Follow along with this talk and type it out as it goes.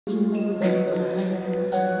Everybody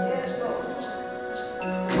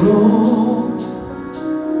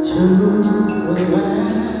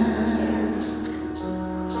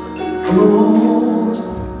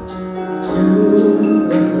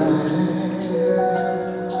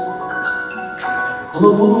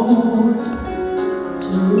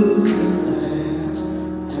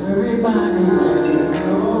say,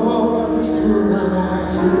 Lord, to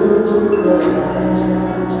the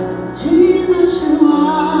land. Jesus, you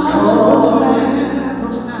are the Lamb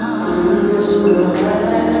of God.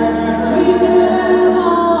 We give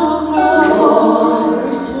all glory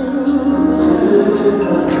to the Lord.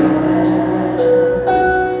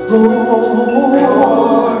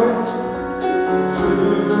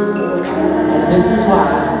 And this is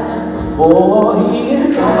why, for He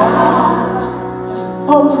is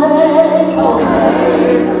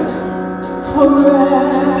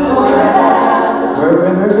Omega,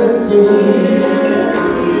 forever is He,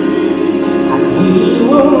 and He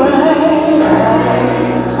will reign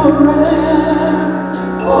forever.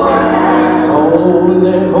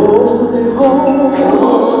 Holy, holy,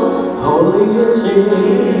 holy is He.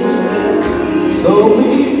 So we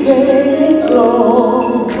sing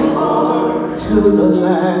glory to the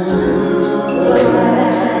Lamb.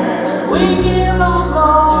 We give all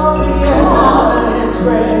glory and honor and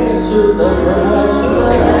praise to the precious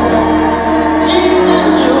Lamb. Jesus,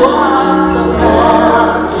 you are the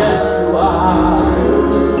Lamb. Yes, you are.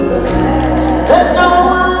 There's no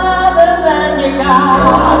one other than you,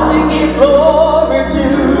 God, to give glory to.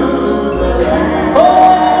 Oh,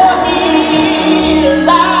 He is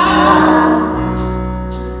Alpha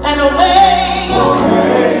and Omega.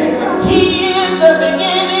 He is the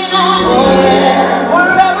beginning and the end.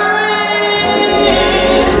 Wherever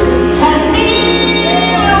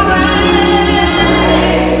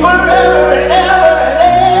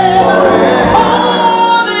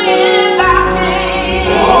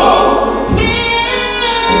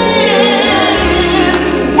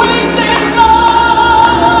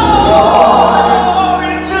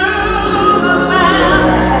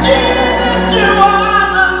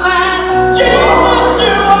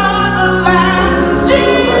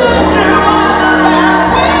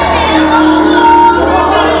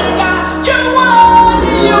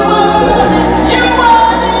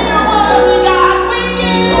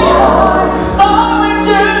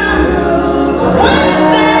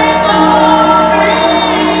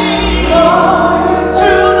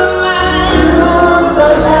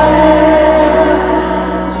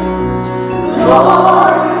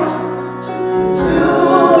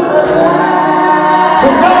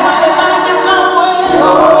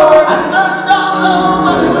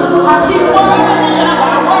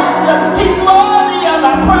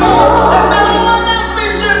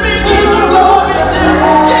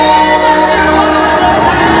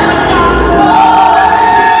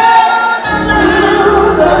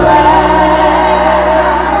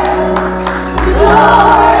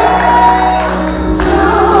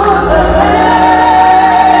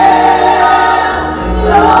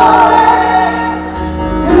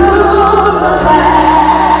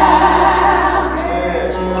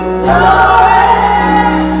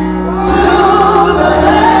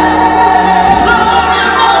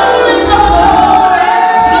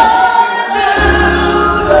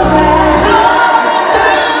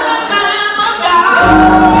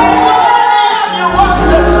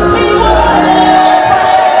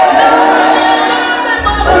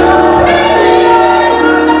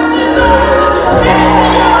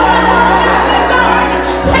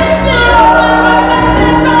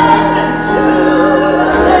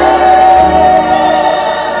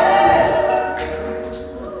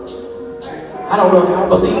I don't know if y'all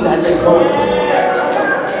believe that this morning.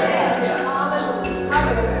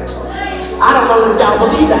 I don't know if y'all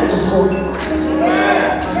believe that this morning.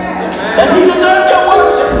 Does He deserve your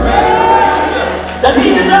worship? Does He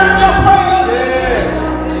deserve your praise?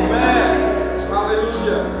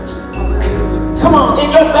 Come on, in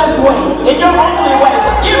your best way, in your only way.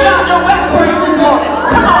 Give God your best praise this morning.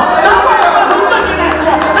 Come on, don't worry about who's looking at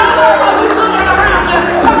you. Don't worry about who's looking around you.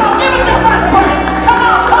 Come on, give it your best praise. Come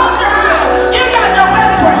on, close your eyes. Give God your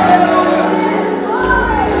best praise.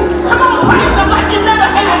 Come on, praise Him like you never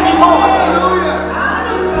had before.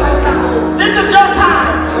 This is your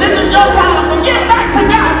time. This is your time to give back to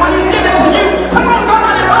God what He's given to you. Come on,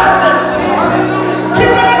 somebody bless Him.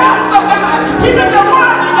 He's an awesome God. He's a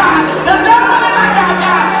worthy God. There's nobody like our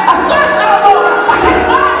God.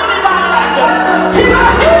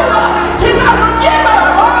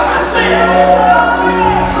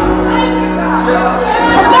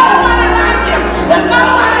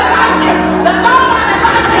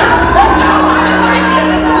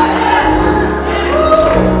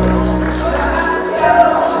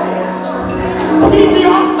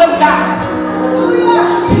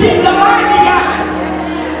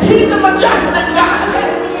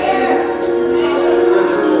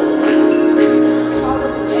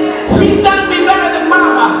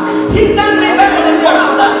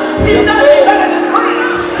 He's done me better than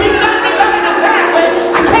friends. He's done me better than family.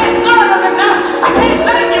 I can't serve him enough. I can't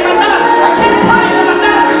thank him enough. I can't praise him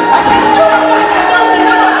enough. I can't do what I can do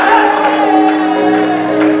enough.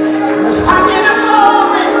 I give him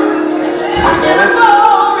glory. I give him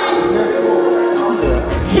glory.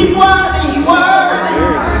 He's worthy. He's worthy.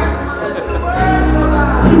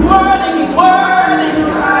 He's worthy. He's worthy.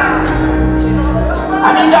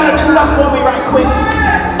 I need y'all to do something for me right quick.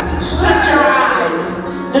 Shut your eyes.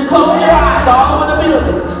 Just close your eyes all over the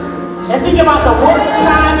building. And think about the worst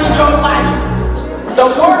time in your life. The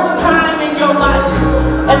worst time in your life.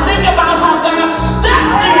 And think about how God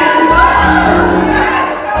stepped in.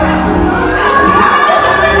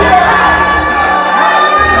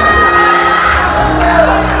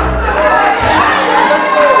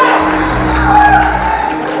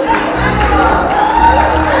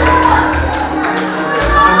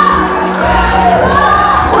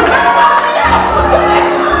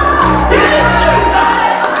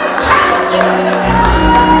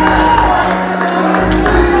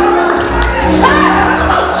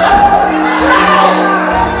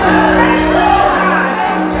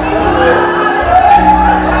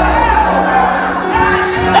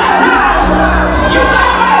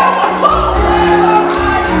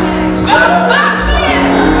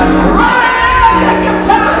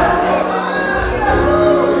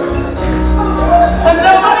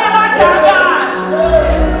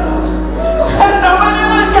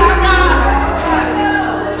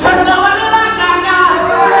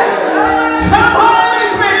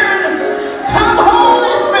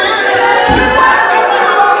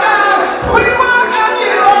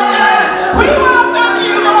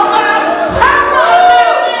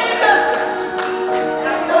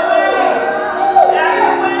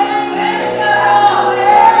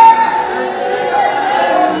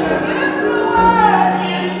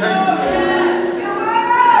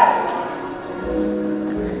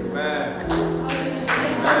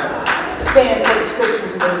 Stand for the scripture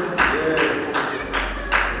today.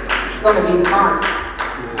 It's going to be Mark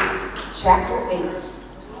chapter 8,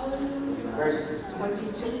 verses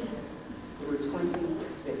 22 through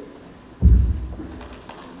 26.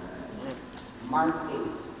 Mark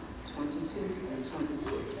 8, 22 through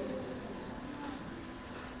 26.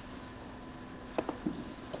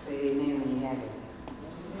 Say amen when you have it.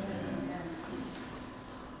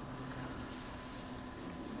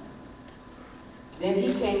 Then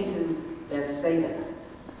he came to Bethsaida,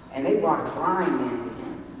 and they brought a blind man to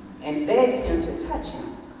him, and begged him to touch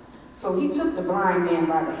him. So he took the blind man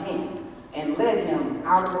by the hand, and led him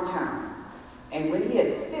out of the town. And when he had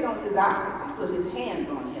spit on his eyes and put his hands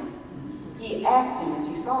on him, he asked him if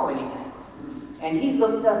he saw anything. And he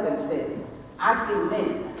looked up and said, I see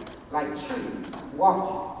men like trees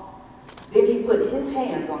walking. Then he put his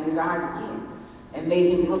hands on his eyes again, and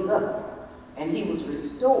made him look up. And he was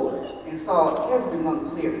restored and saw everyone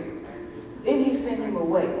clearly. Then he sent him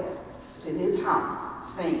away to his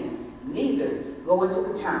house, saying, neither go into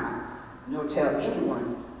the town, nor tell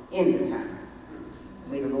anyone in the town.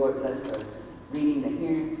 May the Lord bless the reading, the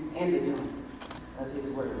hearing, and the doing of his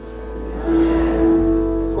word.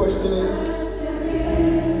 The question is,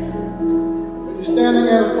 when you're standing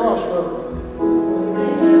at a crossroad,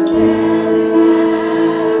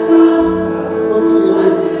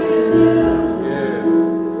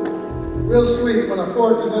 real sweet when a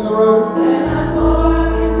fork is in the road. When a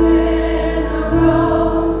fork is in the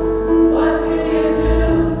road, what do you do?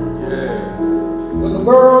 Yes. When the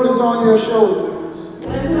world is on your shoulders.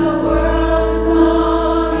 When the world is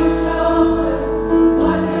on your shoulders,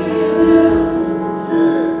 what do you do?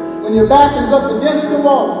 Yes. When your back is up against the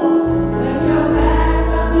wall. When your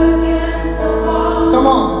back's up against the wall. Come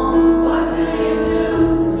on. What do you do?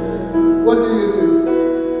 What do you do?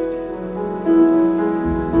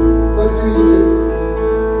 What do you do?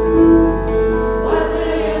 What do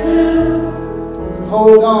you do? You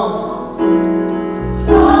hold on.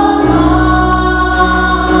 Hold on.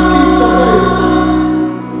 Keep the faith.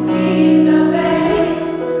 Keep the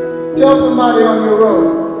faith. Tell somebody on your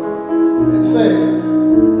road and say,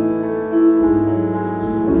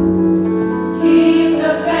 keep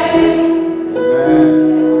the faith.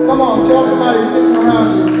 Amen. Come on, tell somebody sitting around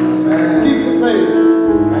you. Amen. Keep the faith.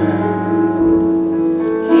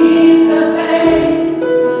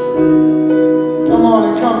 Come on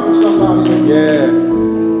and comfort somebody. Yes.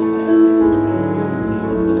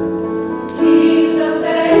 Keep the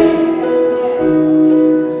faith.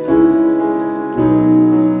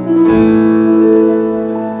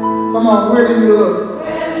 Come on, where do you look?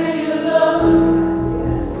 Where do you look?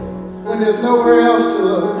 When there's nowhere else to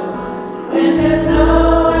look. When there's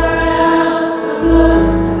nowhere else to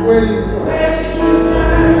look.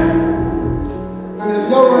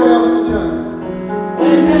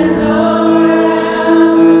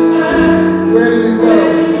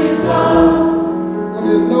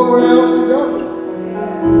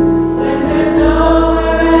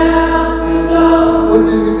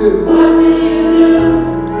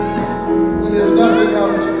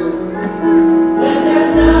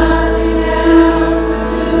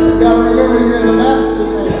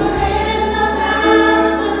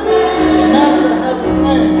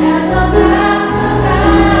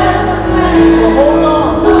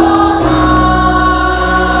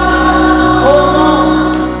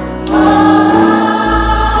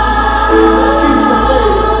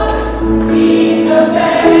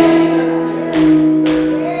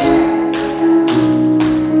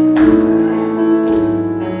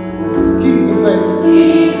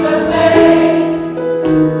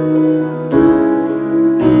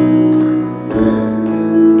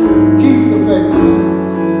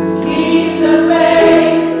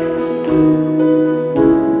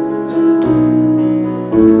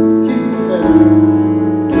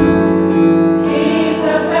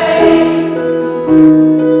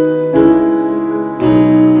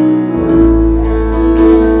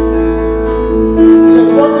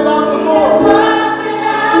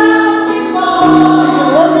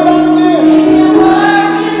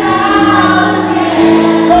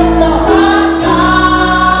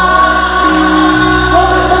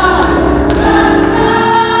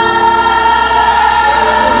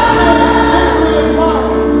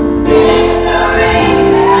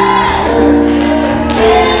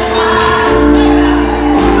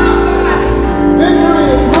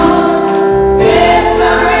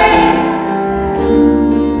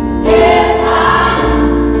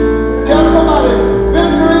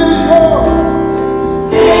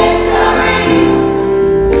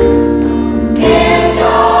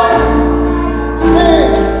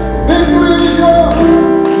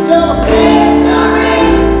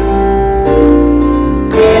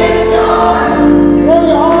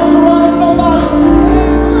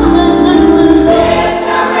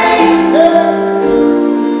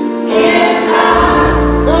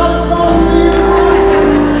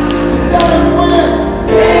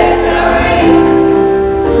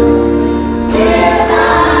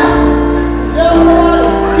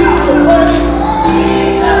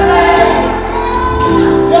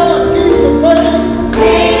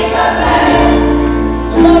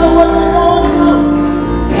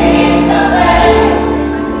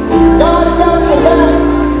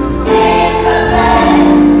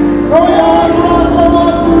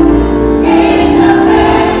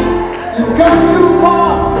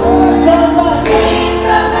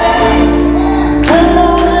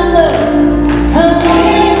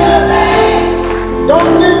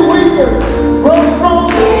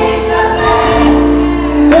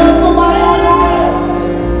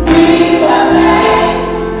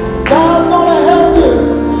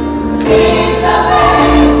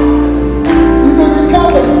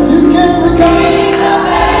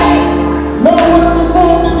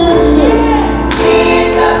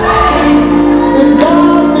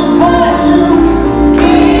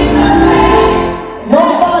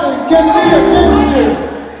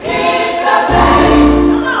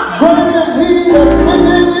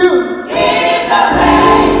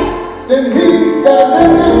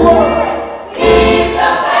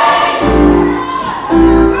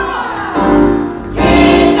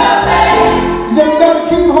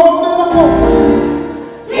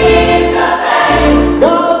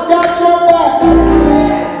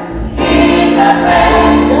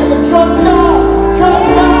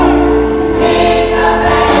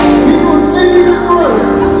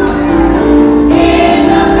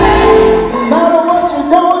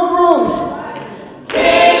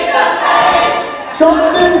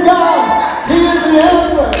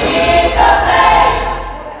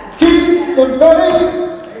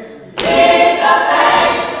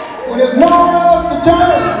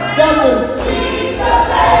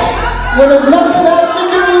 When there's nothing else to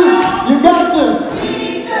do, you got to.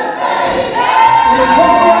 When there's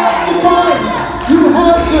nowhere else to turn, you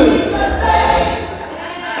have to.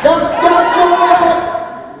 Got your right.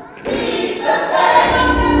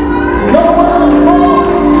 No weapon formed.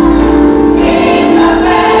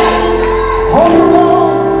 Hold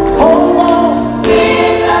on, hold on.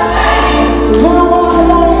 A little while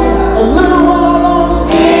longer, a little while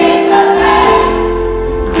longer.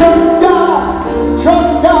 Trust God,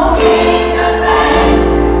 trust God.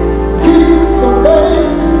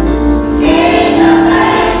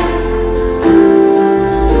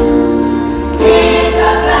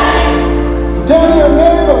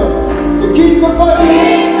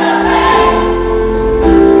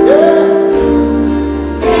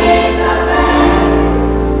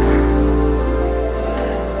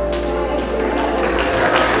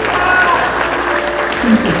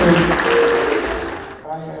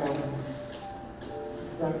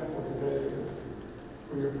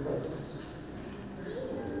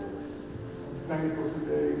 Thankful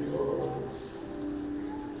today for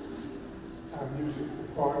our music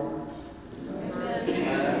department.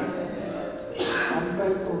 I'm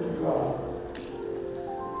thankful to God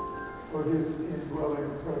for His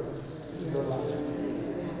indwelling presence in your life.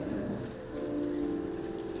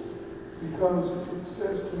 Because it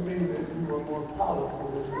says to me that you are more powerful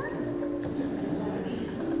than you think.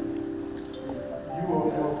 You are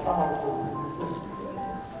more powerful than you think.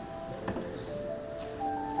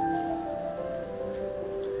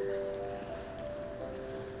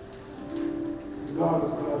 God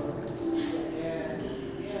is blessing us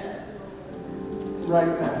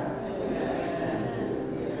right now.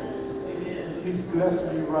 He's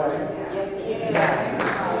blessing you right now.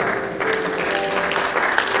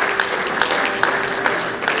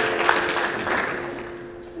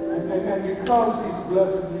 And because He's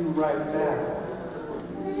blessing you right now,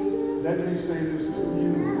 let me say this to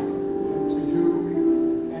you, and to you,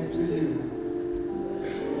 and to you.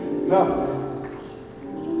 Nothing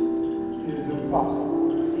is impossible.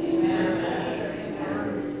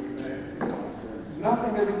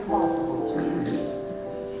 Nothing is impossible to you.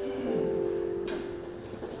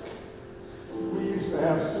 We used to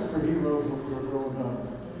have superheroes when we were growing up.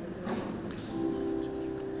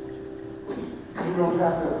 You don't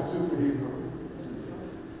have to have a superhero.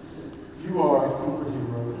 You are a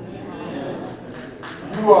superhero.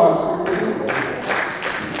 You are a superhero.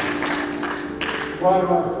 Why do I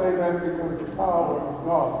say that? Because the power of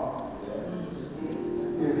God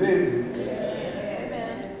is in you.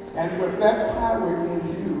 And with that power in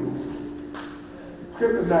you,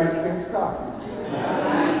 kryptonite can't stop you.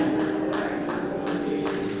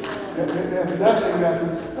 There's nothing that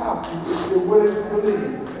can stop you if you're willing to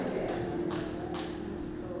believe.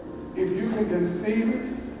 If you can conceive it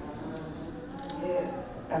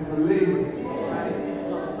and believe it,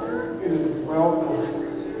 it is well done.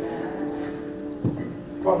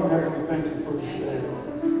 Father in heaven, we thank you for this day.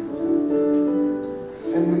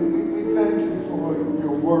 And we thank you for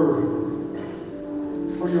your word.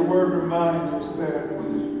 For your word reminds us that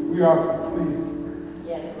we are complete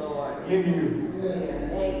in you.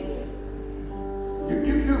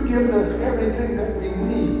 You've given us everything that we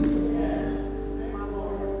need.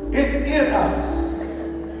 It's in us.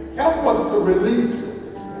 Help us to release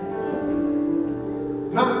it.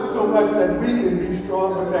 Not so much that we can be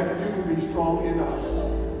strong, but that you can be strong in us.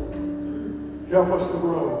 Help us to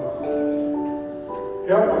grow.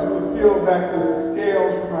 Help us to peel back the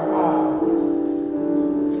scales from our eyes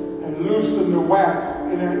and loosen the wax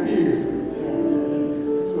in our ears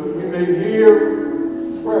so that we may hear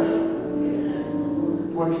freshly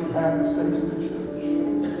what you have to say to the church.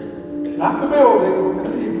 Not the building, but the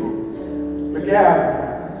people, the gathering.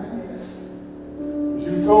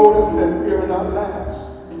 Because you told us that we are not last.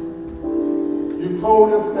 You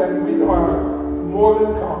told us that we are more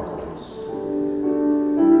than conquerors.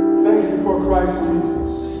 Thank you for Christ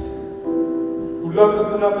Jesus, who loved us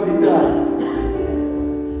enough that He died,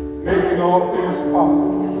 making all things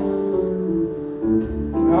possible.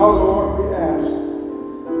 Now, Lord, we ask,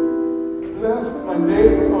 bless my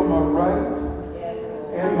neighbor on my right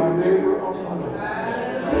and my neighbor on my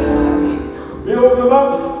left. build them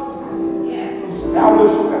up,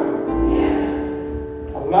 establish them,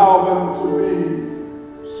 allow them to be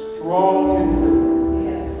strong in faith.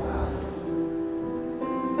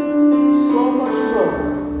 So much so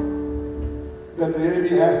that the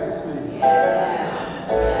enemy has to flee.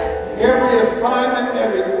 Every assignment,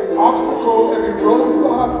 every obstacle, every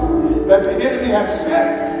roadblock that the enemy has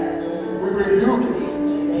set, we rebuke it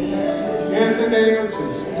in the name of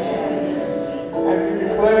Jesus. And we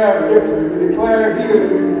declare victory, we declare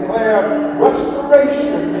healing, we declare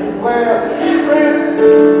restoration, we declare strength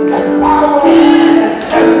and power and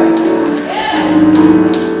essence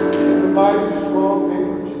in the mighty, strong name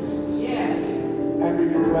of Jesus. And we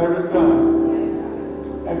declare it done.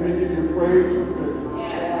 And we give you praise for victory.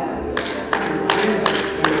 In Jesus'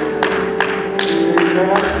 name.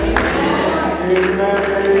 Amen. Amen.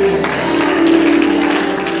 Amen.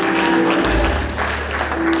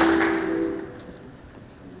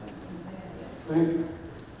 Thank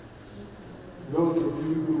those of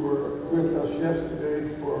you who were with us yesterday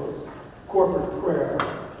for corporate prayer.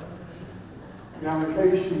 Now, in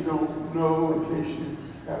case you don't know, in case you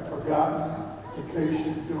have forgotten, in case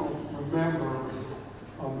you don't remember,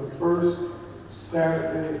 on the first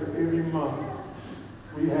Saturday of every month,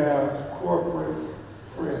 we have corporate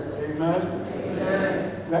prayer. Amen?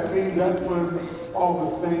 Amen. That means that's when all the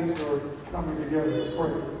saints are coming together to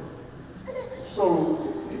pray. So,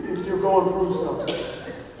 if you're going through something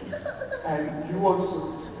and you want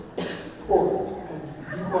some support and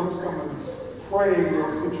you want someone praying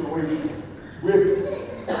your situation with you,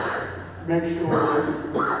 make sure that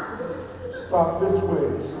you stop this way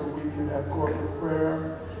so we can have corporate prayer.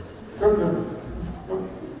 Turn the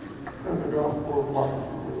gospel of Mark, if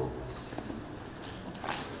you will.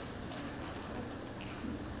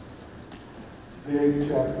 The 8th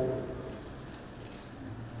chapter.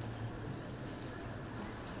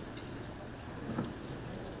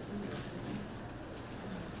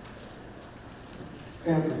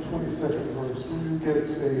 And the 22nd verse. When you get it,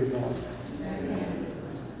 say amen. Amen.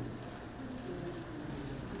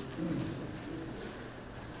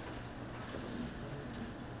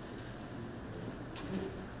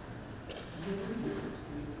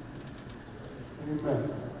 Amen.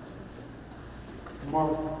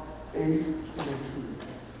 Mark 8:22.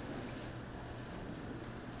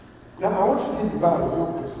 Now, I want you to keep your Bible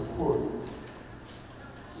open to support you.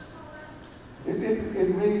 It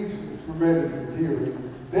reads, it's read it in hearing.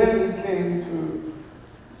 Then he came to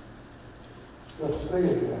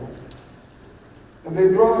Bethsaida, and they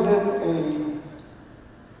brought him a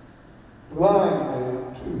blind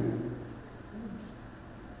man to him,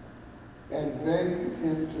 and begged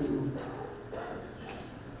him to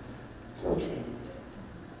touch him.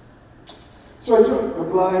 So he took the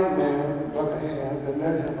blind man by the hand and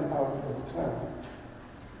led him out of the town.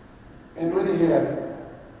 And when he had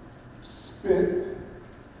spit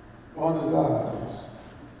on his eyes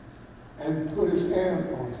and put his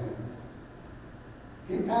hand on him,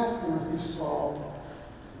 he asked him if he saw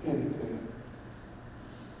anything.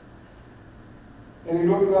 And he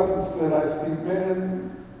looked up and said, I see men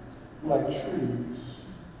like trees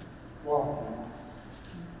walking.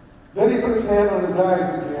 Then he put his hand on his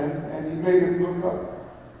eyes again, and he made him look up.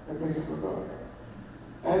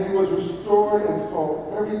 And he was restored and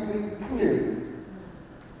saw everything clearly.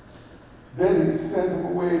 Then he sent him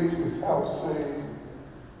away to his house, saying,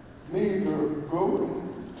 neither go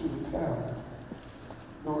to the town,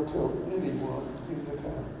 nor tell anyone in the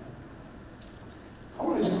town. I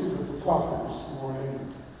want to use this as a topic this morning.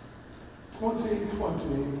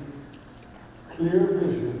 2020, clear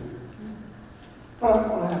vision. But I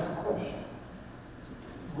want to ask a question.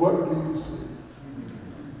 What do you see?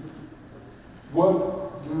 What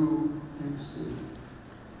do you see?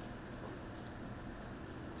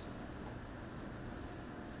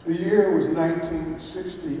 The year was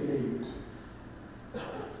 1968.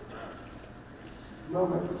 No,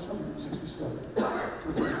 1967.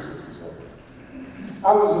 1967. I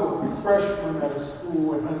was a freshman at a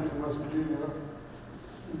school in Huntington, West Virginia.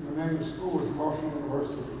 The name of the school was Marshall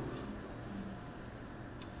University.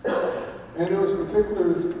 And it was a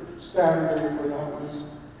particular Saturday when I was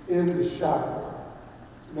in the shower.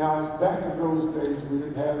 Now, back in those days, we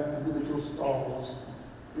didn't have individual stalls.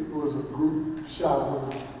 It was a group shower,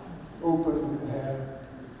 open, and had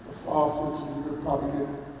a faucet, so you could probably get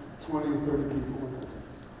 20, 30 people in it.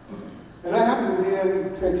 And I happened to be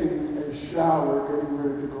in taking a shower, getting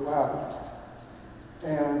ready to go out.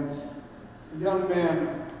 And a young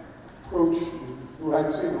man approached me, who I'd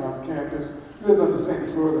seen around campus. He lived on the same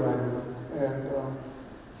floor that I did. And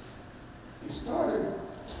he started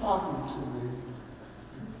talking to me.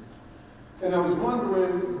 And I was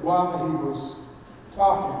wondering why he was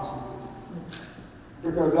talking to me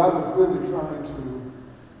because I was busy trying to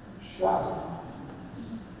shower.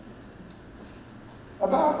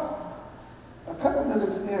 About a couple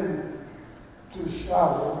minutes in to the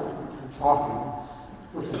shower and talking,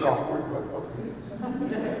 which was awkward, but okay.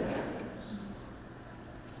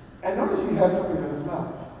 I noticed he had something in his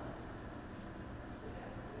mouth.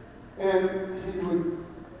 And he would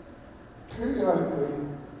periodically,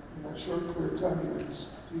 in that short period of time, he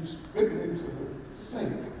would spit it into the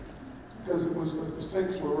sink, because it was the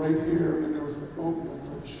sinks were right here and there was an opening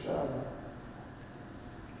for the shower.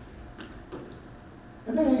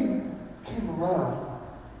 And then he came around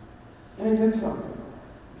and he did something.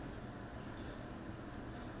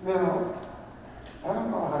 Now, I don't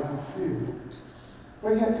know how you feel,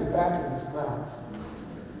 but he had tobacco in his mouth.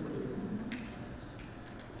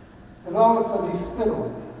 And all of a sudden he spit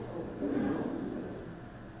on me.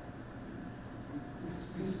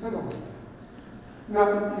 He spit on me. Now,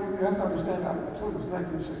 you have to understand, I told you it was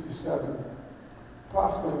 1967,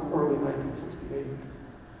 possibly early 1968.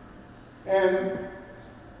 And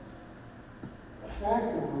the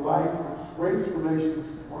fact of life, race relations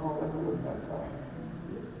weren't all that good at that time.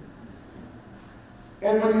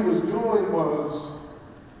 And what he was doing was,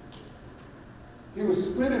 he was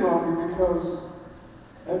spitting on me because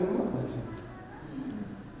I didn't look like him.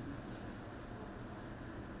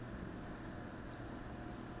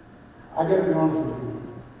 I gotta be honest with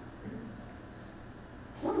you.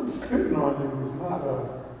 Someone spitting on me was not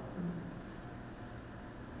a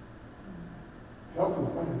healthy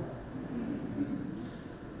thing.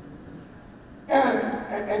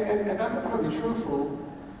 And I'm gonna be truthful.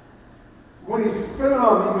 When he spit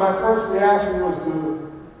on me, my first reaction was to,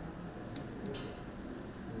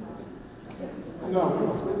 no, we're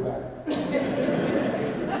gonna spit back.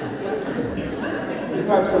 You're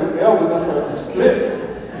not going to elbow them, but spit.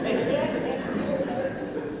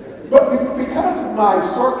 But because of my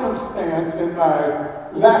circumstance and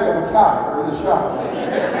my lack of attire in the shower,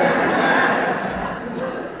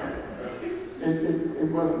 it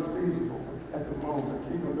wasn't feasible at the moment,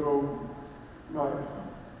 even though my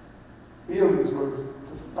feelings were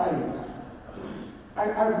to fight.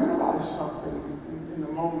 I realized something in the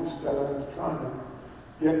moments that I was trying to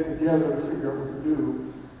get together to figure out what to do.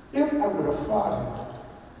 If I would have fought him,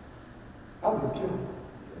 I would have killed him.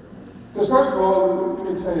 Because first of all,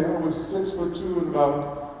 let me tell you, I was 6'2" and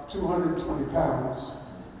about 220 pounds.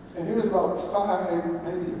 And he was about 5,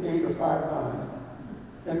 maybe 8 or 5'9",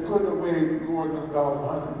 and couldn't have weighed more than about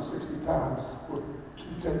 160 pounds with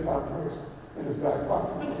 2 10-pound purse in his back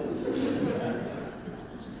pocket.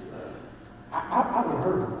 I would have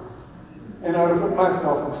hurt him. And I would have put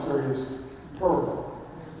myself in serious peril.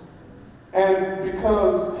 And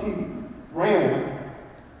because he ran,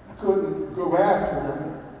 I couldn't go after him.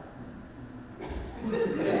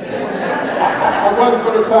 I wasn't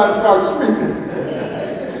going to try to start screaming.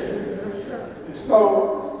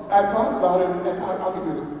 So I thought about it, and I'll give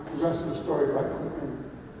you the rest of the story right quick in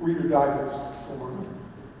Reader Digest form.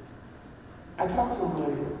 I talked to him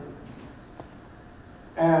later,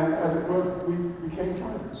 and as it was, we became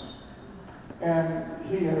friends. And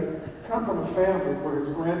he had come from a family where his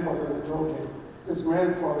grandfather had told me his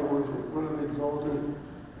grandfather was one of the exalted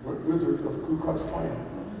wizards of the Ku Klux Klan.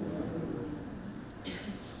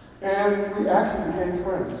 And we actually became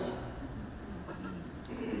friends.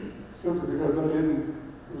 Simply because I didn't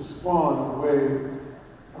respond the way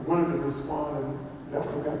I wanted to respond, and that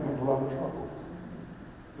would have gotten me in a lot of trouble,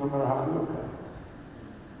 no matter how I looked at it.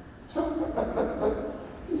 So, but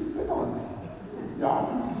he spit on me, y'all.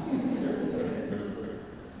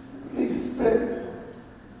 He spit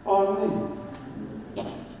on me.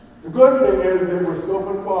 The good thing is there was soap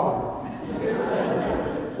and water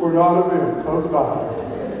where it ought to be, close by.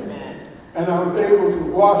 And I was able to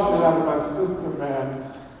wash it out of my system,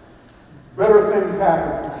 and better things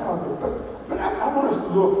happened because of it. But I want us to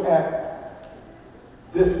look at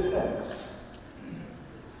this text.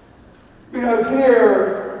 Because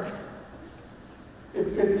here,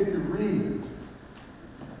 if you read it,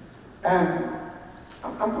 and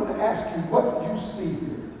I'm going to ask you what you see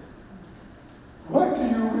here. What do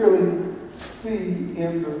you really see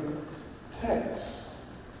in the text?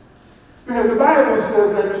 Because the Bible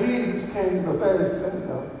says that Jesus came to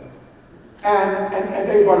Bethesda, and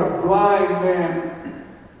they brought a blind man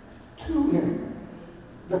to him.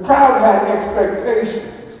 The crowd had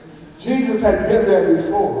expectations. Jesus had been there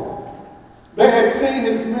before. They had seen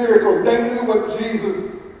his miracles. They knew what Jesus'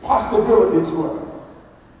 possibilities were.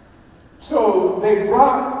 So they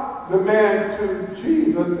brought the man to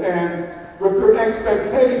Jesus, and with their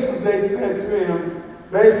expectations, they said to him,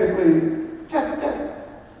 basically, just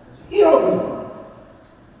heal me.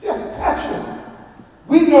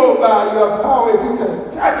 by your power, if you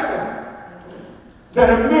just touch him, that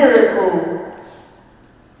a miracle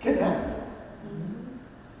can happen.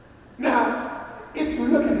 Now, if you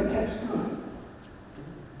look at the text good,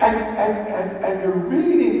 and you're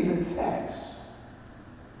reading the text,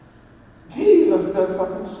 Jesus does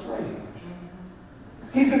something strange.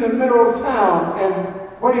 He's in the middle of town, and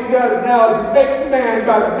what he does now is he takes the man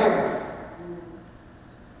by the hand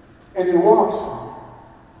and he walks him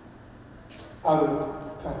out of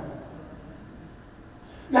the town.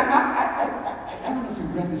 Now, I don't know if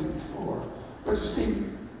you've read this before, but you see,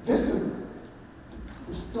 this is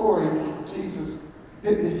the story Jesus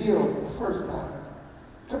didn't heal for the first time.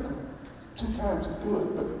 It took him 2 times to do it,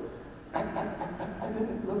 but I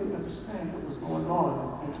didn't really understand what was going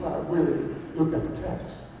on until I really looked at the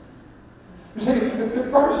text. You see, the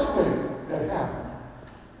first thing that happened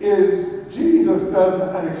is Jesus does the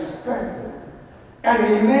unexpected, and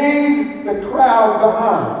he leaves the crowd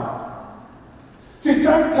behind. See,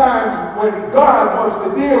 sometimes when God wants to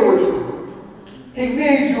deal with you, he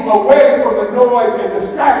needs you away from the noise and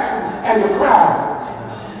distraction and the crowd,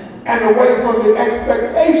 and away from the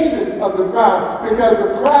expectation of the crowd, because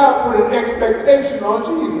the crowd put an expectation on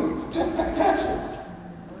Jesus. Just touch him.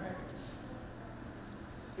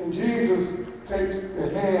 And Jesus takes the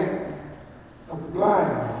hand of the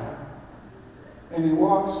blind man and he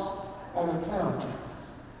walks out of town.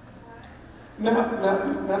 Now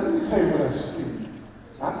let me tell you what I see.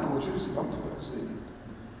 I don't know what you see, I'm what I see.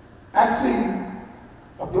 I see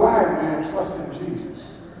a blind man trusting Jesus.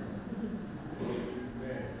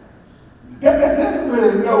 That doesn't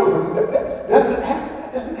really know him, that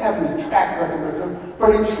doesn't have any track record with him, but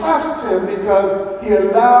he trusts him because he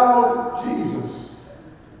allowed Jesus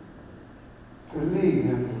to lead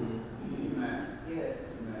him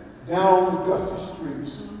down the dusty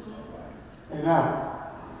streets and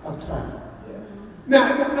out of town.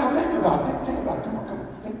 Now think about it. Come on,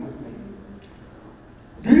 think with me.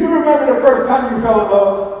 Do you remember the first time you fell in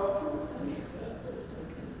love?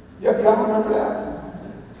 Y'all remember that?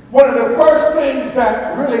 One of the first things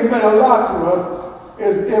that really meant a lot to us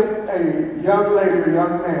is if a young lady or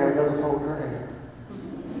young man let us hold her hand.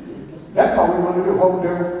 That's all we want to do, hold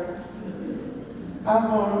her. I'm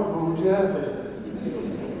gonna hold you.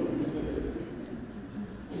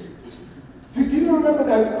 Do you remember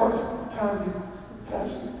that first time you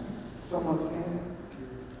touched someone's hand?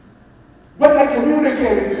 What that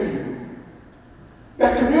communicated to you?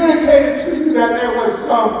 That communicated to you that there was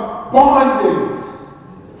some bonding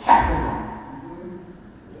happening.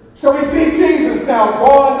 So we see Jesus now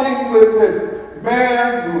bonding with this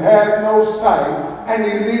man who has no sight, and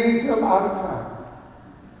he leads him out of town.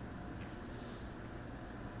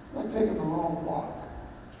 It's like taking a long walk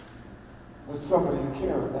with somebody you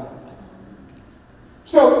care about.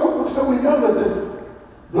 So we know that this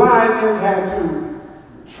blind man had to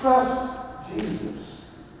trust Jesus.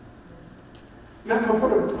 Now I'm going to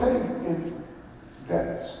put a peg in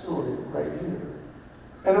that story right here.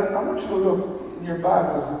 And I want you to look in your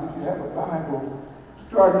Bible, if you have a Bible,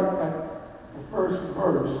 starting at the first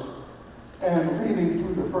verse and reading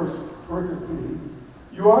through the first pericope.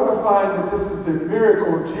 You ought to find that this is the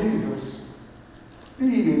miracle of Jesus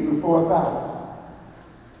feeding the 4,000.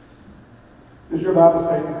 Does your Bible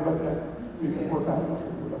say anything about that? Feeding the 4,000?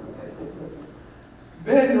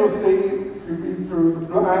 Then you'll see, if you read through, the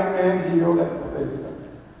blind man healed at Bethesda.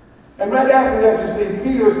 And right after that, you see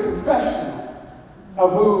Peter's confession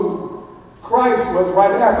of who Christ was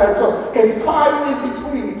right after that. So it's caught in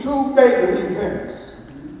between 2 major events.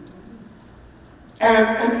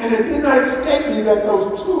 And it did not escape me that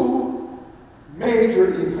those 2 major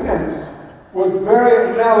events was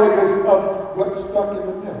very analogous of what's stuck in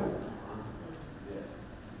the middle.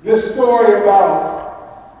 This story about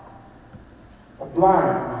a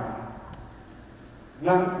blind man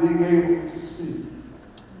not being able to see.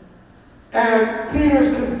 And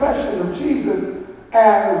Peter's confession of Jesus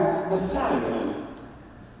as Messiah.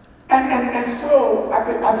 And so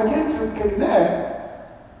I begin to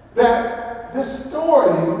connect that this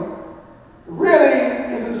story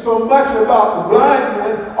really isn't so much about the blind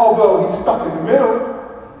man, although he's stuck in the middle.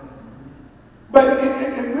 But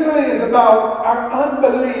it really is about our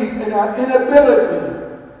unbelief and our inability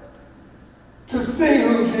to see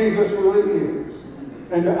who Jesus really is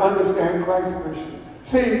and to understand Christ's mission.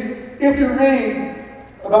 See, if you read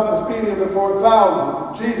about the feeding of the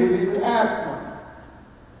 4,000, Jesus even asked them,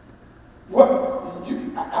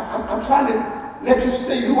 I'm trying to let you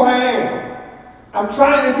see who I am. I'm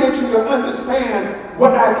trying to get you to understand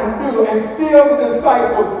what I can do. And still the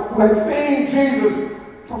disciples who had seen Jesus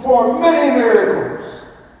perform many miracles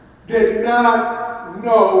did not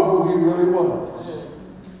know who he really was.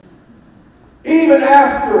 Even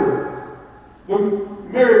after the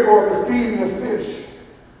miracle of the feeding of fish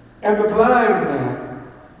and the blind man,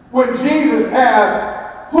 when Jesus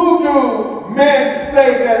asked, "Who do men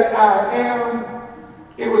say that I am?"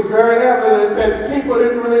 it was very evident that people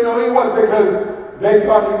didn't really know he was, because they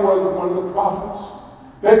thought he was one of the prophets.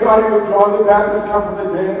 They thought he would John the Baptist come from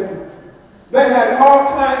the dead. They had all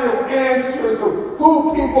kinds of answers of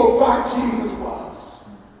who people thought Jesus was.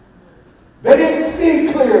 They didn't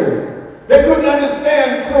see clearly. They couldn't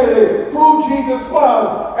understand clearly who Jesus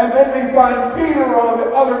was. And then we find Peter on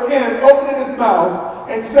the other end opening his mouth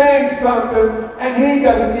and saying something, and he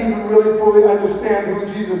doesn't even really fully understand who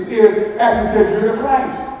Jesus is. And he said, "You're the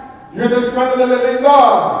Christ. You're the Son of the living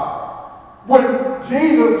God." When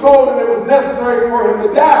Jesus told him it was necessary for him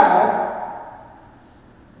to die,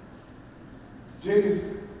 Peter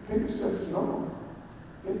said, "No,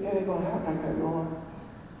 it ain't going to happen like that, Lord."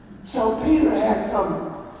 So Peter had some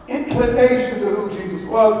inclination to who Jesus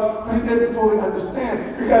was, but he didn't fully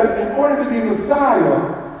understand. Because in order to be Messiah,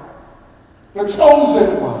 the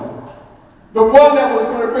chosen one, the one that was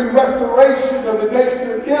going to bring restoration of the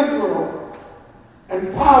nation of Israel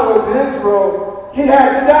and power to Israel, he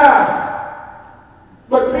had to die.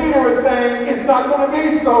 But Peter was saying, "It's not going to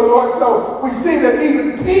be so, Lord." So we see that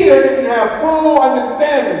even Peter didn't have full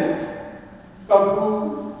understanding of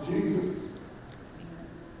who Jesus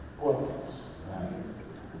was.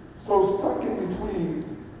 So stuck in between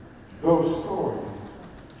those stories.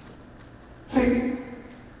 See,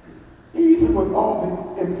 even with all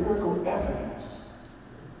the empirical evidence,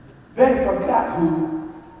 they forgot who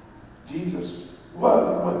Jesus was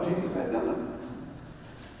and what Jesus had done.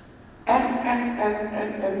 And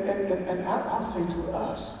I'll say to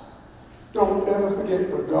us, don't ever forget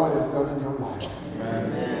what God has done in your life.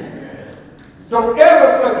 Amen. Don't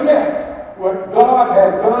ever forget what God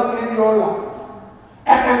has done in your life.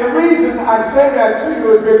 And the reason I say that to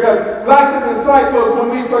you is because, like the disciples, when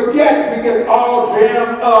we forget, we get all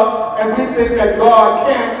jammed up and we think that God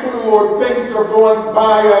can't do, or things are going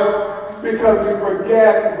by us, because we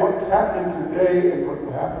forget what's happening today and what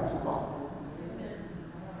will happen tomorrow.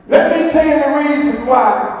 Let me tell you the reason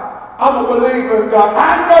why I'm a believer in God.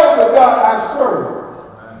 I know the God I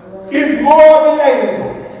serve is more than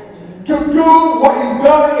able to do what he's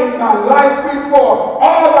done in my life before.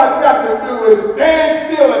 All I've got to do is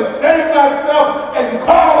stand still and steady myself and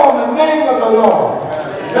call on the name of the Lord.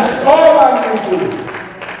 That's all I can do.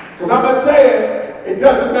 Because I'm going to tell you, it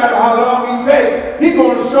doesn't matter how long he takes, he's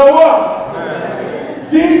going to show up.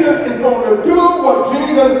 Jesus is going to do what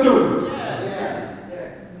Jesus do.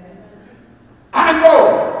 I know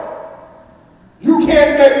you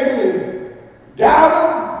can't make me doubt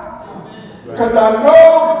him, because I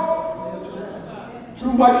know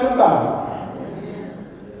too much about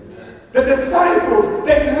it. The disciples,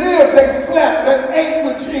 they lived, they slept, they ate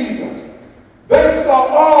with Jesus. They saw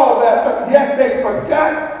all that, but yet they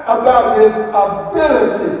forgot about his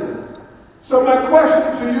ability. So my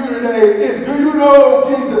question to you today is, do you know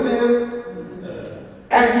who Jesus is?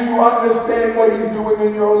 And do you understand what he's doing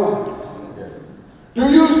in your life? Do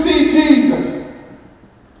you see Jesus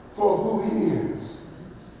for who he is?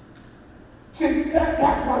 See,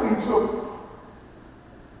 that's why we took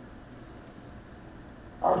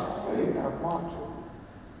our saying, our motto,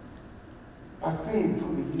 our theme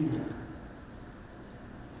for the year,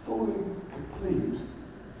 fully complete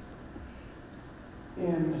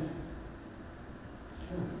in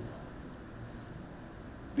him.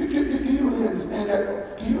 Do you really understand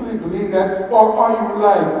that? Do you really believe that? Or are you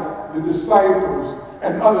like the disciples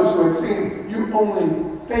and others who had seen, you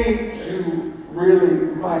only think you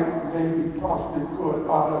really might, maybe, possibly could,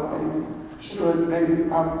 ought to, maybe, should, maybe, yeah,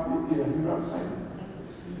 you know what I'm saying?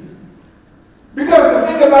 Because the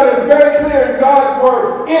thing about it is very clear in God's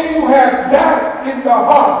word. If you have doubt in your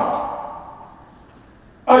heart,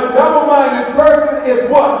 a double-minded person is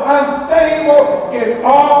what? Unstable in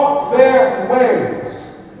all their ways.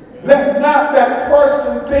 Let not that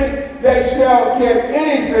person think they shall get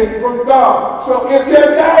anything from God. So if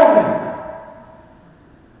you're doubting,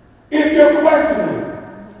 if you're questioning,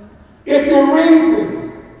 if you're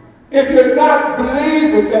reasoning, if you're not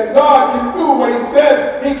believing that God can do what he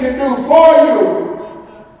says he can do for you,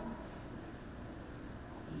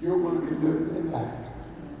 you're going to be living in lack.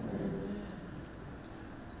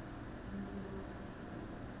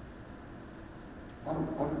 I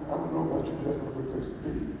don't know about you, but that's not a good place to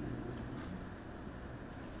be.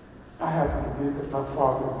 I happen to believe that my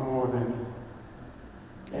Father is more than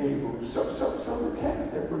able. So the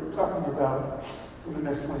text that we're talking about for the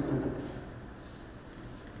next 20 minutes,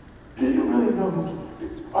 do you really know?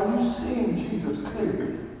 Are you seeing Jesus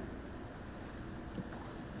clearly?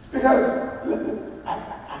 Because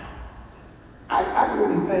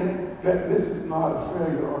not a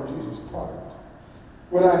failure on Jesus' part.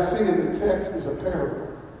 What I see in the text is a parable.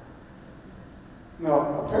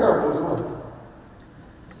 Now, a parable is what?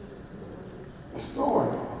 A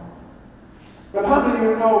story. But how many of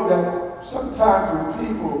you know that sometimes when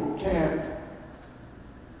people can't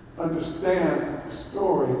understand the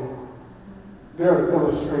story, there are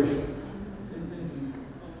illustrations.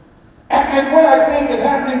 And what I think is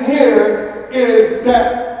happening here is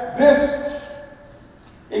that this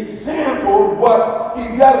example, what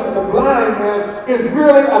he does with the blind man, is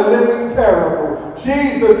really a living parable.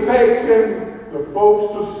 Jesus taking the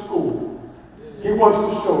folks to school. He wants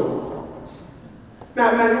to show them something.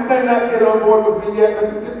 Now you may not get on board with me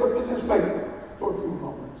yet, but just wait for a few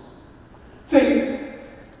moments. See,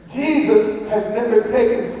 Jesus had never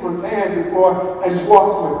taken someone's hand before and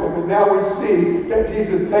walked with him. And now we see that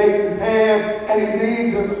Jesus takes his hand and he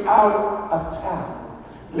leads him out of town.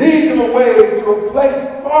 Leads him away to a place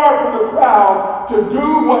far from the crowd to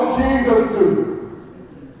do what Jesus do.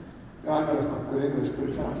 Now I know that's not good English, but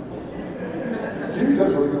it sounds good.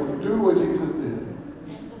 Jesus was going to do what Jesus did.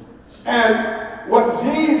 And what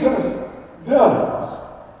Jesus does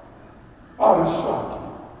ought to shock you.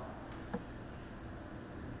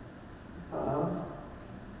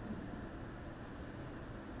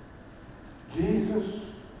 Jesus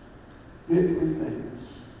did three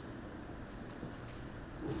things.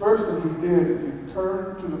 The first thing he did is he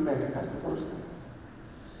turned to the man. That's the first thing.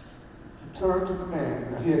 He turned to the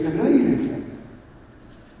man. Now he had been leading him.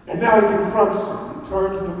 And now he confronts him. He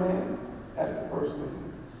turned to the man. That's the first thing.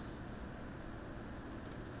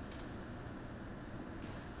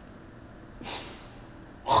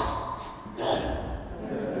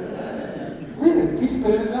 Really? He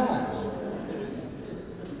spit in his eyes.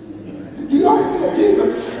 Do y'all see that?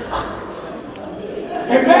 Jesus.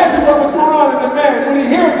 Imagine what was going on in the man when he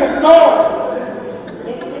hears this noise.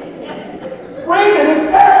 Breathing his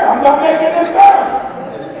hair. I'm not making this up.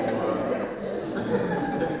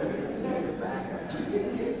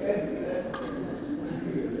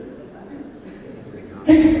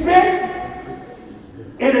 He spit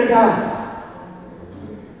in his eyes.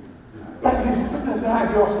 But as he spit in his eyes,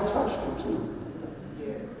 he also touched him too.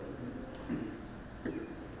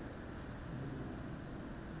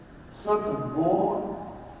 Something born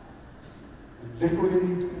in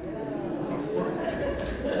iniquity.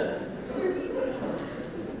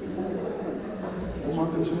 Someone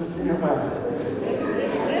just said to your mind.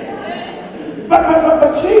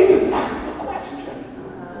 But Jesus asked the question.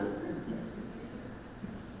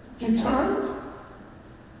 He turned,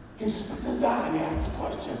 he spit in his eye, and he asked the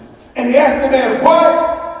question. And he asked the man,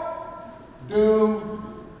 what do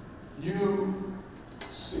you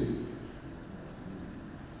see?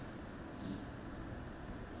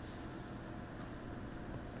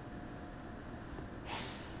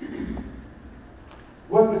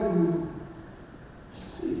 What do you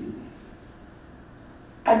see?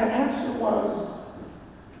 And the answer was,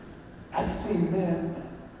 I see men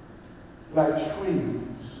like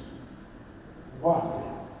trees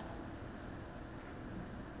walking.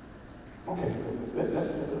 Okay,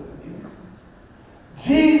 let's set it up again.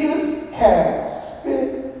 Jesus had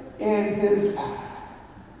spit in his eye.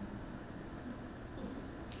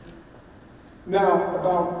 Now,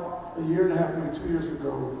 about a year and a half, maybe 2 years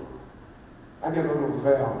ago, I got a little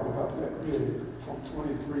valve about that big from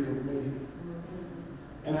 23andMe,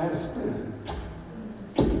 and I had to spit in it.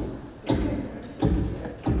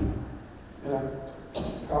 And I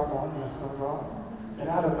top on and I sung off, and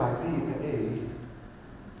out of my DNA,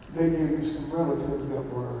 they gave me some relatives that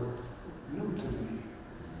were new to me.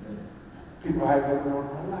 People I had never known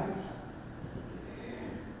in my life.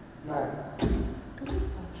 I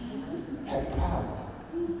had power.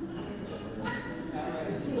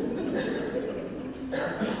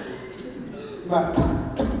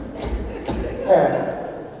 Had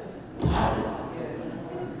power.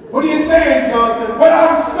 What are you saying, Johnson? What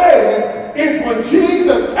I'm saying is when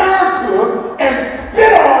Jesus turned to him and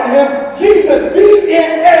spit on him, Jesus'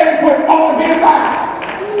 DNA went on his eyes.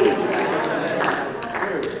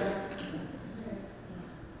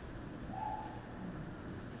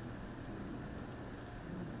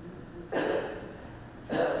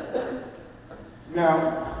 Now,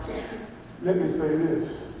 let me say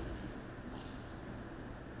this.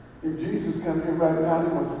 If Jesus come here right now, he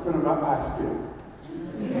wants to spit on my eye spit.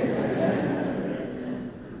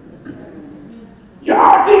 Your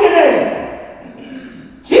DNA,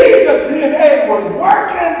 Jesus' DNA was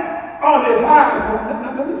working on his eyes.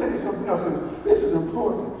 Now, let me tell you something else. This is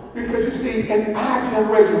important because you see, in our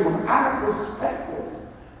generation, from our perspective,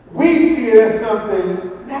 we see it as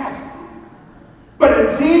something nasty. But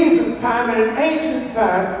in Jesus' time and in ancient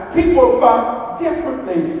time, people thought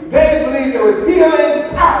differently. They believed there was healing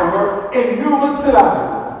power in human saliva.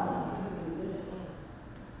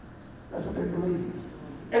 That's what they believed.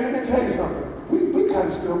 And let me tell you something. We kind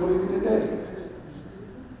of still believe it today.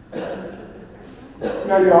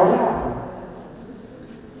 Now y'all laughing.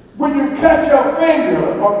 When you cut your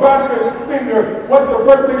finger or burn your finger, what's the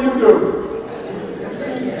first thing you do?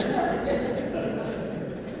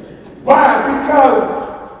 Why? Because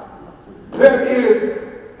there is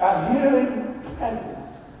a healing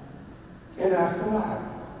presence in our saliva.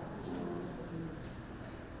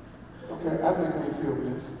 Okay, I think I can feel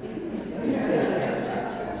this.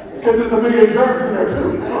 Because there's a million germs in there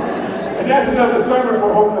too. And that's another sermon for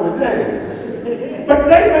a whole other day. But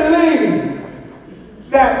they believe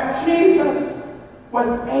that Jesus was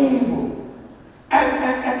able.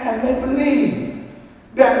 And they believe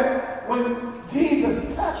that when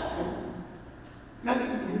Jesus touched him, now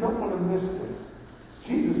you don't want to miss this.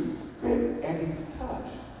 Jesus spit and he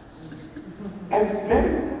touched. And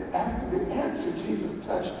then after the answer, Jesus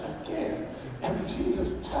touched again. And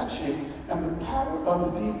Jesus touching and the power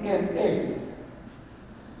of the DNA.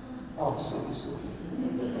 Oh, so sweet.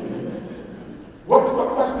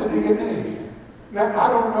 What's the DNA? Now, I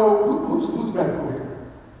don't know who's medical here.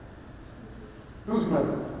 Who's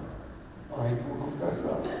medical? All right, we'll confess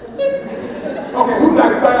up. Okay, who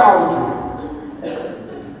likes biology?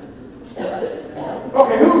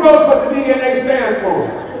 Okay, who knows what the DNA stands for?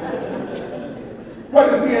 What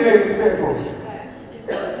does DNA stand for?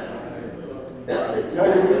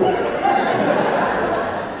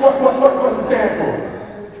 What's it stand for?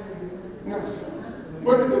 No.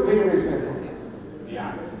 What does the DNA stand for?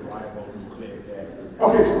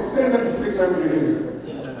 Okay, so stand up and speak so everybody can hear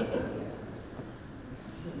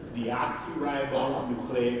you.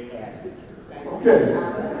 Deoxyribonucleic acid. Okay.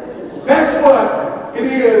 That's what it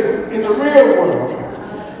is in the real world.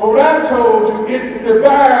 But what I told you is the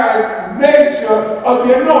divine nature of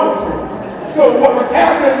the anointing. So what was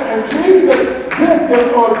happening and Jesus did them,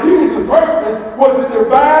 or Jesus person, was the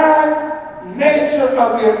divine nature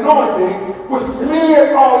of the anointing was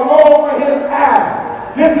smeared all over his eyes.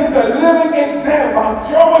 This is a living example. I'm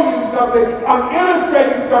showing you something. I'm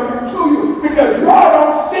illustrating something to you because y'all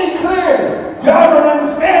don't see clearly. Y'all don't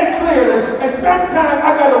understand clearly. And sometimes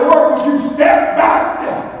I got to work with you step by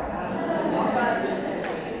step.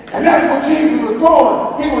 And that's what Jesus was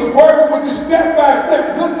doing. He was working with you step by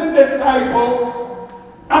step. Listen, disciples.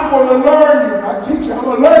 I'm going to learn you. My teacher, I'm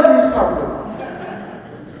going to learn you something.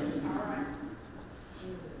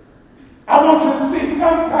 I want you to see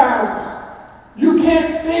sometimes you can't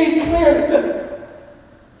see clearly.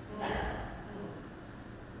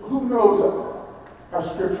 Who knows our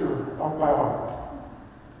scripture off by heart?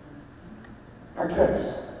 Our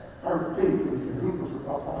text, our theme for the year. Who knows it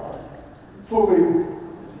off by heart? Fully.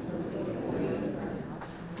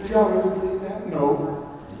 Do y'all really believe that? No.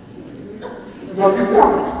 No, you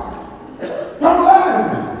don't. Don't lie to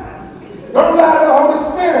me. Don't lie to the Holy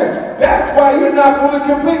Spirit. That's why you're not fully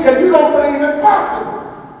complete, because you don't believe it's possible.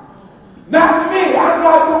 Not me. I'm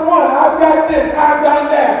not the one. I've got this. I've done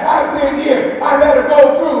that. I've been here. I've had to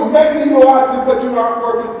go through. Maybe you ought to, but you aren't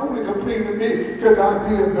working fully complete with me because I'd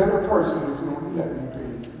be a better person if you only let me be.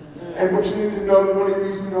 And what you need to know, the only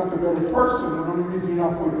reason you're not the better person, the only reason you're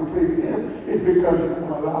not fully complete with him is because you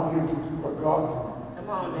won't allow him to do what God does. Come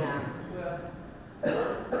on now.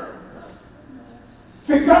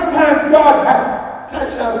 See, sometimes God has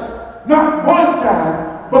touched us not one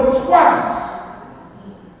time, but twice.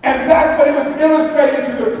 And that's what he was illustrating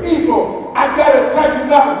to the people. I got to touch you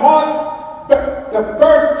not once, but the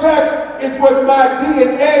first touch is with my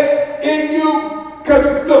DNA in you. Because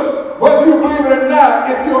look, whether you believe it or not,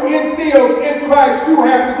 if you're in Theos, in Christ, you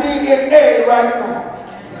have the DNA right now.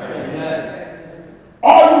 Amen.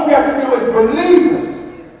 All you got to do is believe it.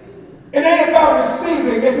 It ain't about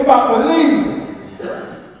receiving, it's about believing.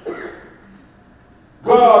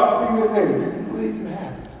 God's DNA, do you believe you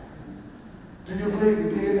have it? Do you believe the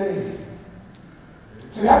DNA?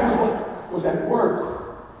 See, that was what was at work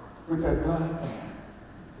with that blind man.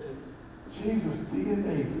 Jesus'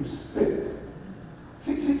 DNA through spit.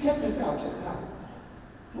 See, check this out, check this out.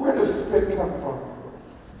 Where does spit come from?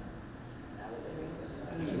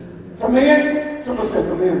 From the inside. Someone said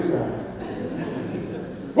from the inside.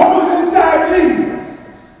 What was inside Jesus?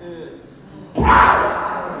 Power.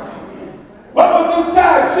 What was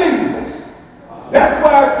inside Jesus? That's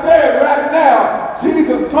why I said right now,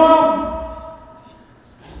 Jesus, come,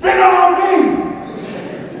 spit on me.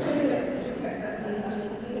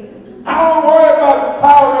 I don't worry about the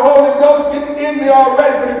power of the Holy Ghost. It's in me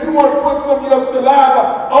already. But if you want to put some of your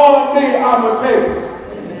saliva on me, I'm going to take it.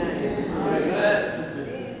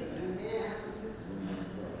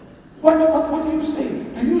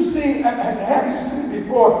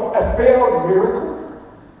 a failed miracle?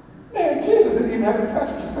 Man, Jesus didn't even have to touch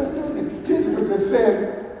him, spirit of anything. Jesus would have just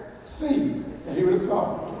said, see, and he would have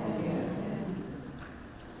saw it.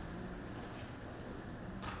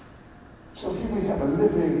 So here we have a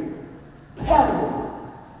living parable.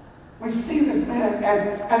 We see this man,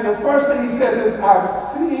 and the first thing he says is, I've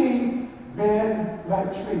seen men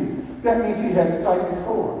like trees. That means he had sight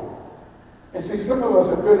before. And see, some of us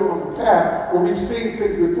have been on the path where we've seen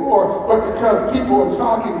things before, but because people are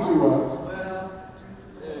talking to us,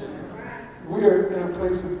 we are in a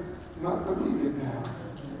place of not believing now.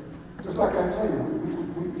 Just like I tell you,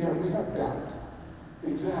 we have doubt.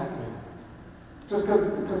 Exactly. Just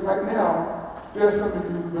because right now, there's something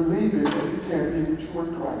you believe in that you can't be mature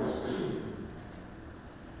in Christ.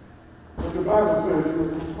 But the Bible says you are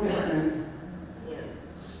complete in.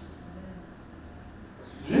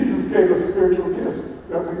 Jesus gave us spiritual gifts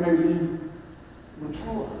that we may be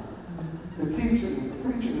mature. The teaching, the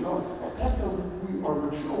preaching, and all that's so we are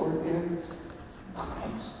mature in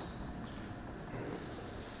Christ.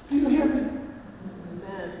 Do you hear me?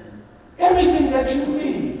 Amen. Everything that you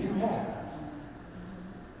need, you have.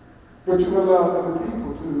 But you allow other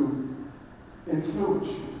people to influence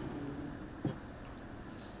you.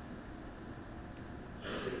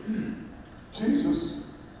 Jesus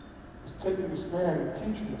is taking this man and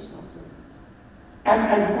teaching us something.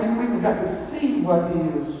 And we got to see what he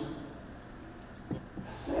is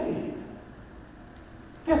saying.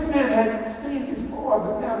 This man had seen before,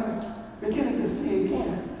 but now he's beginning to see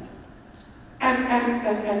again.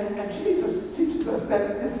 And Jesus teaches us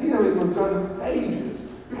that his healing was done in stages.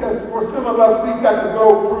 Because for some of us, we've got to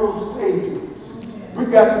go through stages.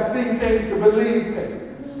 We've got to see things to believe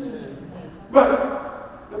things.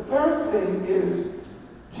 But the third thing is,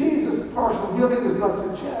 Jesus' partial healing does not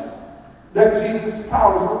suggest that Jesus'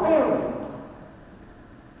 powers were failing.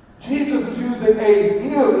 Jesus is using a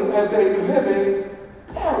healing as a living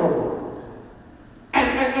parable.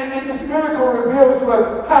 And this miracle reveals to us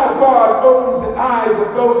how God opens the eyes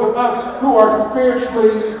of those of us who are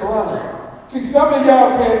spiritually blind. See, some of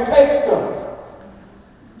y'all can't take stuff.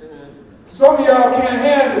 Some of y'all can't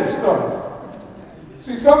handle stuff.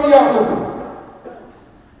 See, some of y'all, listen,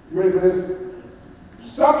 you ready for this?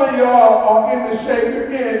 Some of y'all are in the shape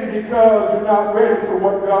you're in because you're not ready for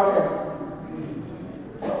what God has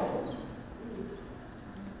for you.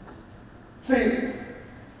 See,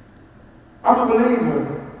 I'm a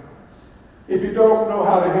believer. If you don't know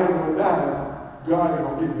how to handle a dime, God ain't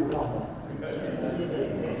gonna give you a dollar.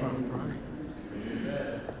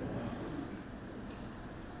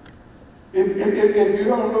 If you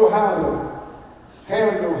don't know how to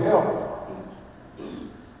handle health,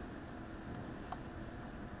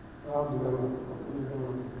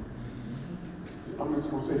 I'm just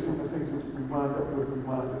going to say some of the things that we wind up with, we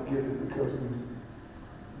wind up getting because we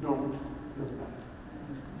don't look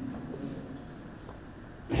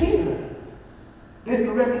at it. Peter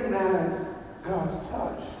didn't recognize God's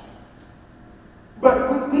touch.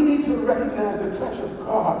 But we need to recognize the touch of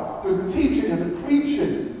God through the teaching and the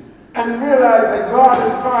preaching and realize that God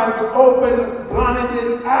is trying to open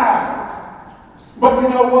blinded eyes. But you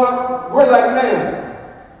know what? We're like man.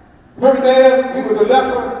 Remember Dan? He was a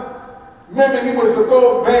leper. Remember he was to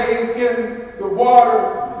go bathe in the water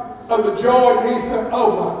of the Jordan. He said,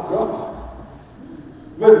 oh my God.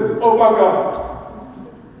 Literally, oh my God.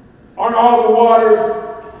 Aren't all the waters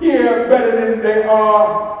here better than they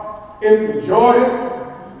are in the Jordan?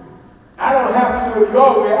 I don't have to do it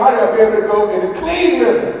your way. I have to be able to go in a clean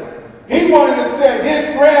river. He wanted to set his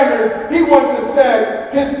parameters. He wanted to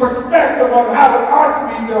set his perspective on how the ark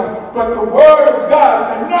can be done. But the word of God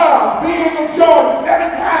said, no, be in the Jordan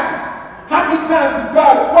 7 times. How many times has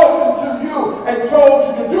God spoken to you and told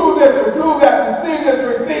you to do this or do that, to see this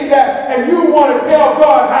or see that, and you want to tell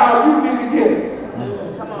God how you need to get it?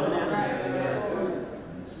 Come on now.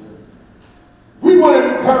 We want to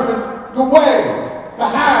determine the way, the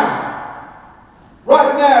how.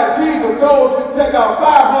 Right now, Jesus told you to take out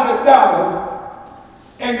 $500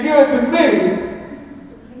 and give it to me.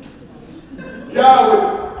 Y'all would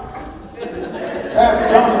Pastor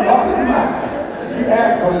John lost his mind. He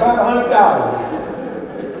asked for $500.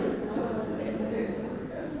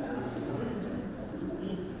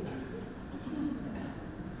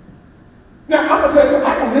 Now, I'm going to tell you, I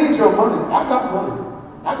don't need your money. I got money.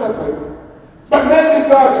 I got paper. But maybe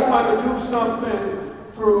God is trying to do something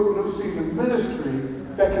through New Season Ministry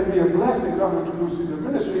that can be a blessing not only to New Season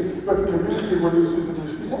Ministry, but the community where New Season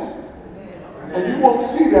Ministry is at. And you won't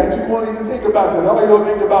see that. You won't even think about that. All you'll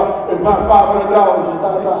think about is my $500 and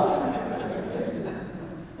bye-bye.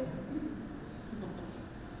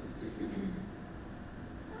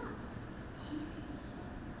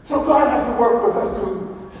 So to work with us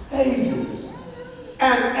through stages.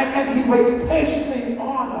 And he waits patiently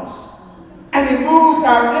on us. And he moves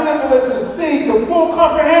our inability to see to full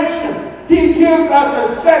comprehension. He gives us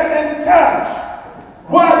a second touch.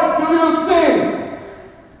 What do you see?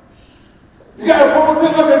 You got a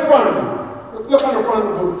bulletin, look in front of you. Look on the front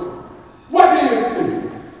of the bulletin. What do you see?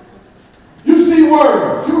 You see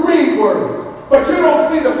words, you read words, but you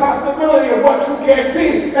don't see the possibility of what you can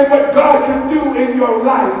be and what God can do in your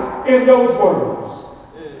life in those words.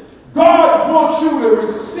 God wants you to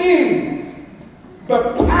receive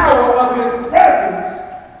the power of his presence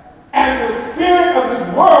and the spirit of his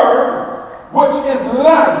word, which is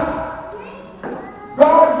life.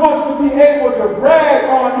 God wants to be able to brag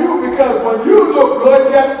on you because when you look good,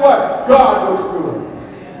 guess what? God looks good.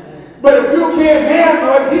 But if you can't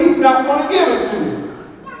handle it, he's not going to give it to you.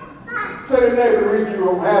 Tell your neighbor the reason you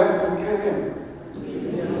don't have it is because you can't handle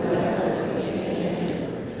it.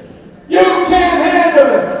 You can't handle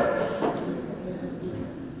it.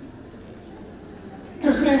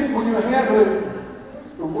 Because see, when you handle it,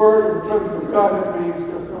 the word and the presence of God, that means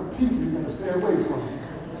there's some people you're going to stay away from.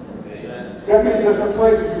 That means there's some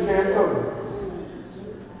places you can't go.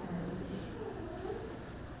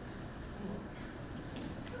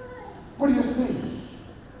 What do you see?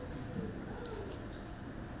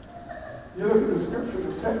 You look at the scripture,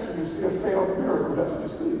 the text, and you see a failed miracle. That's what you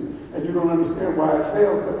see. And you don't understand why it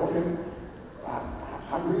failed, but okay,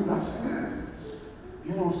 how do you not see it?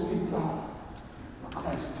 You don't see God or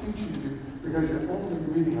Christ teaching you because you're only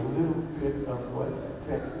reading a little bit of what the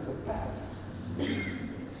text is about.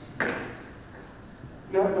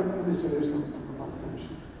 Now, let me say this, and I'm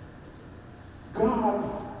finishing. God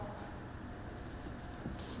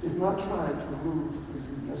is not trying to move through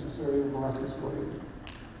you necessarily in a miraculous way.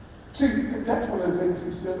 See, that's one of the things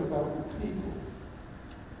he said about the people.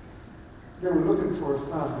 They were looking for a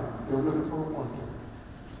sign. They were looking for a wonder.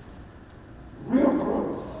 Real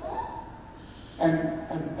growth and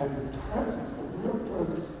the presence, the real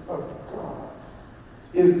presence of God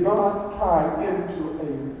is not tied into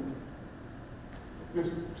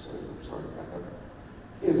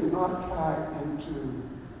is not tied into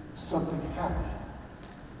something happening.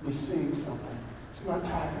 We're seeing something. It's not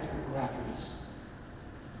tied into the miraculous.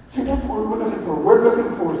 See, that's what we're looking for. We're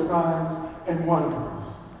looking for signs and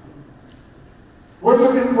wonders. We're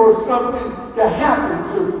looking for something to happen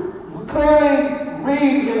to clearly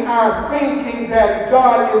read in our thinking that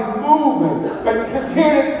God is moving. But I'm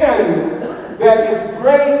here to tell you that it's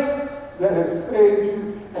grace that has saved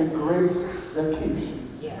you and grace that keeps you.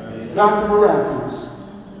 Not the miraculous.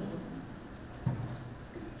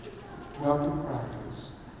 Not the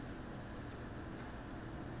miraculous.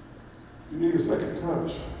 You need a second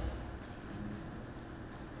touch.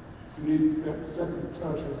 You need that second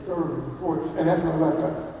touch or third or fourth. And that's what I like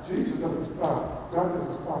about Jesus doesn't stop. God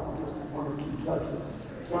doesn't stop with just one or two touches.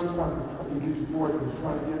 Sometimes he gives you more than he's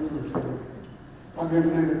trying to get through to you. I'm here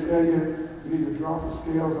today to tell you, you need to drop the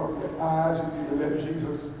scales off your eyes. You need to let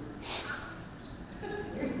Jesus.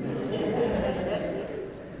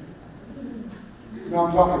 Now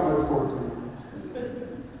I'm talking metaphorically.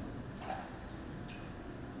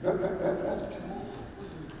 That's what you need.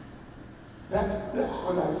 That's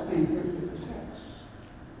what I see in the text.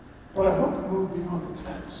 But I hope to move beyond the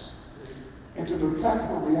text into the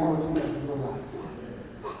practical reality of your life.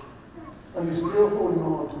 Are you still holding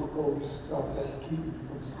on to old stuff that's keeping you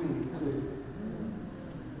from seeing clearly?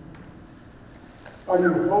 Are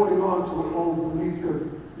you holding on to an old beliefs because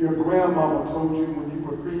your grandmama told you when you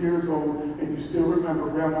were 3 years old and you still remember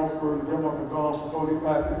grandma's word and grandma been gone for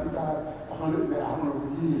 45, 55, 100, I don't know,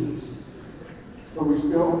 years. But we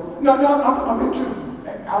still, I'm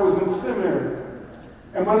interested. I was in seminary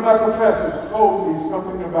and one of my professors told me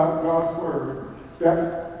something about God's word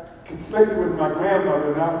that conflicted with my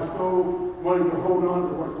grandmother, and I was so wanting to hold on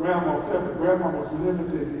to what grandma said, but grandma was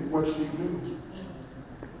limited in what she knew.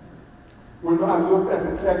 When I looked at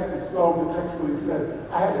the text and saw the text when he said,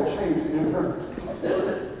 I had to change it in her.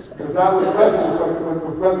 Because I was wrestling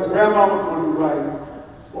with whether grandma was going to write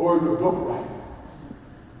or the book write.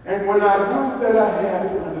 And when I knew that I had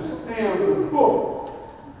to understand the book,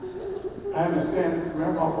 I understand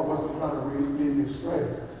Grandmama wasn't trying to lead me astray.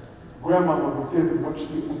 Grandmama was giving what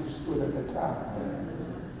she understood at that time.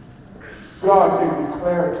 God gave me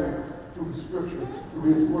clarity through the scripture,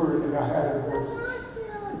 through his word, and I had a voice.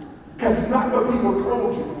 Because it's not what people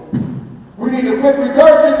told you. We need to quit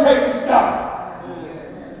regurgitating stuff.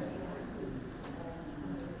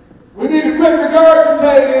 We need to quit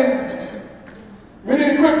regurgitating. We need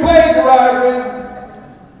to quit plagiarizing.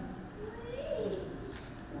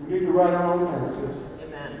 We need to write our own narrative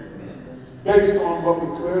based on what we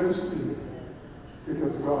clearly see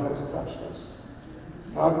because God has touched us.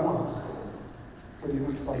 Not once, but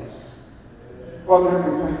even twice. Father,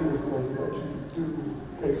 we thank you this day that you do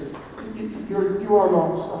take, you are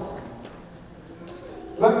long suffering.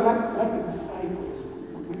 Like the disciples,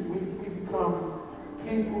 we become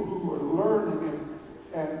people who are learning